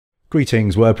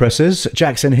Greetings WordPressers,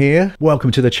 Jakson here.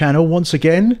 Welcome to the channel once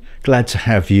again. Glad to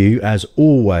have you as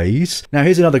always. Now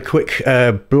here's another quick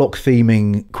block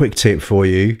theming quick tip for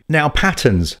you. Now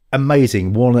patterns,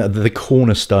 amazing. One of the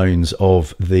cornerstones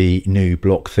of the new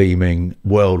block theming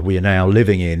world we are now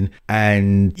living in,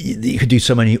 and you could do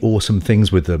so many awesome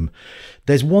things with them.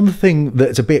 There's one thing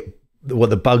that's a bit what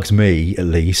bugs me, at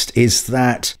least, is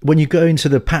that when you go into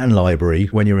the pattern library,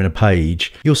 when you're in a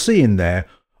page, you'll see in there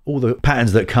all the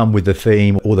patterns that come with the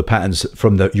theme, or the patterns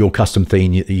from your custom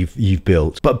theme you've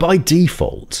built. But by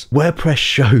default, WordPress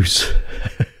shows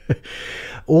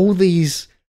all the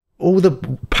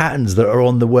patterns that are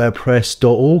on the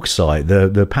WordPress.org site,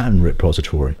 the pattern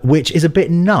repository, which is a bit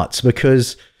nuts,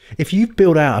 because if you've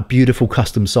built out a beautiful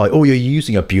custom site, or you're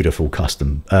using a beautiful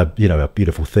custom, a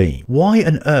beautiful theme, why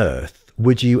on earth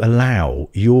would you allow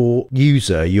your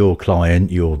user, your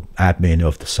client, your admin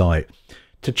of the site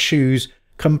to choose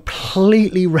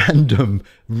completely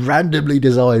randomly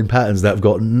designed patterns that have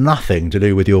got nothing to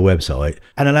do with your website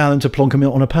and allow them to plonk them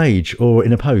on a page or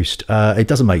in a post? It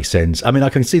doesn't make sense. I mean, I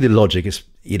can see the logic.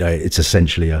 It's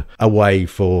essentially a way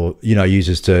for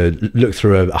users to look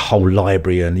through a whole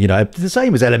library, and the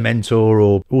same as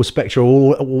Elementor or Spectra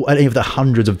or any of the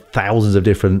hundreds of thousands of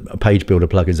different page builder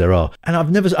plugins there are. And I've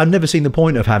never seen the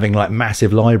point of having like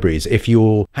massive libraries if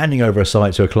you're handing over a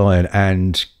site to a client,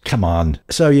 and come on.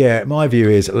 So yeah, my view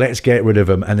is let's get rid of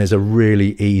them, and there's a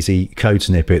really easy code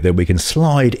snippet that we can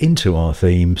slide into our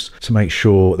themes to make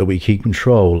sure that we keep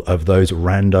control of those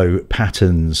rando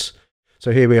patterns.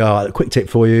 So here we are, a quick tip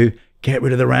for you: get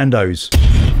rid of the randos.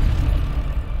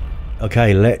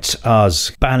 Okay, let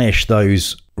us banish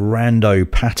those rando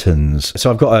patterns.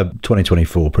 So I've got a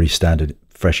 2024 pretty standard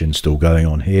fresh install going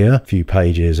on here, a few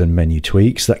pages and menu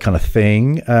tweaks, that kind of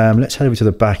thing. Let's head over to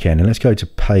the back end and let's go to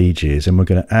pages, and we're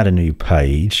going to add a new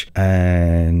page,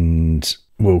 and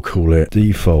we'll call it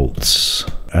defaults,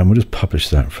 and we'll just publish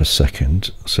that for a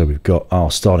second. So we've got our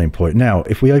starting point. Now,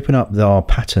 if we open up our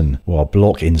pattern or our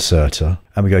block inserter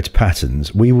and we go to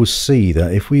patterns, we will see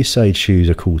that if we say choose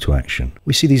a call to action,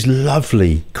 we see these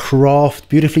lovely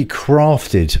beautifully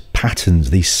crafted patterns,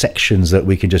 these sections that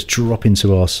we can just drop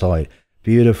into our site.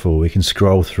 Beautiful. We can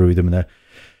scroll through them, and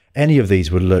any of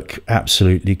these would look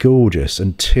absolutely gorgeous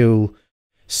until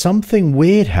something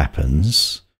weird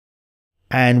happens,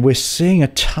 and we're seeing a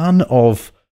ton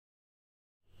of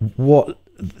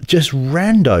just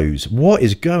randos. What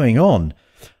is going on?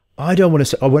 I don't want to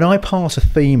say, when I pass a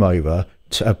theme over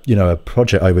to a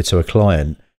project over to a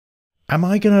client, am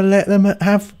I going to let them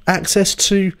have access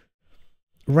to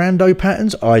rando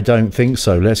patterns? I don't think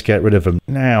so. Let's get rid of them.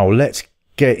 Now let's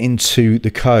get into the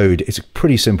code. It's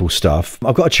pretty simple stuff.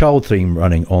 I've got a child theme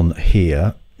running on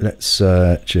here. Let's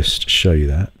just show you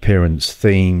that. Appearance,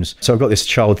 themes. So I've got this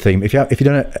child theme. If you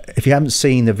haven't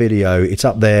seen the video, it's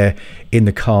up there in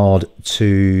the card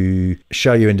to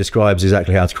show you and describes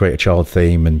exactly how to create a child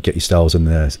theme and get your styles in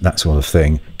there, that sort of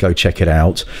thing. Go check it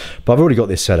out. But I've already got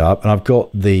this set up, and I've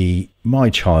got my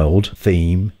child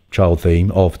theme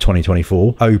of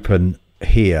 2024 open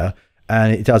here,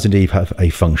 and it does indeed have a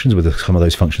functions with some of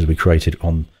those functions we created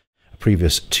on a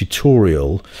previous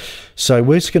tutorial. So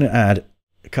we're just going to add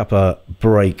a couple of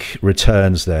break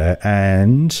returns there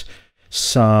and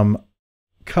some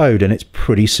code, and it's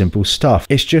pretty simple stuff.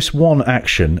 It's just one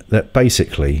action that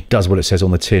basically does what it says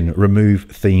on the tin: remove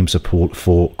theme support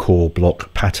for core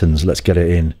block patterns. Let's get it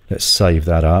in. Let's save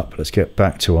that up. Let's get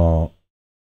back to our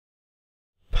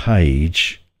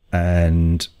page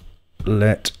and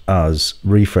let us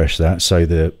refresh that so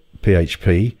the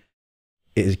PHP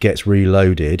gets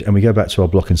reloaded, and we go back to our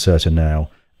block inserter now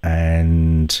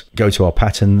and go to our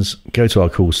patterns, go to our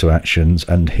calls to actions,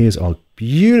 and here's our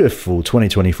beautiful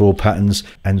 2024 patterns,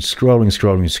 and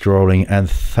scrolling, and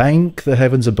thank the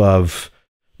heavens above,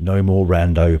 no more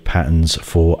rando patterns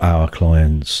for our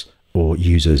clients or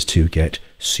users to get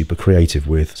super creative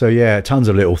with. So yeah, tons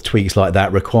of little tweaks like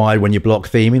that required when you block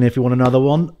theming. If you want another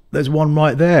one, there's one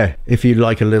right there if you'd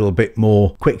like a little bit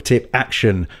more quick tip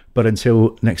action. But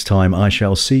until next time, I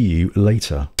shall see you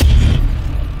later.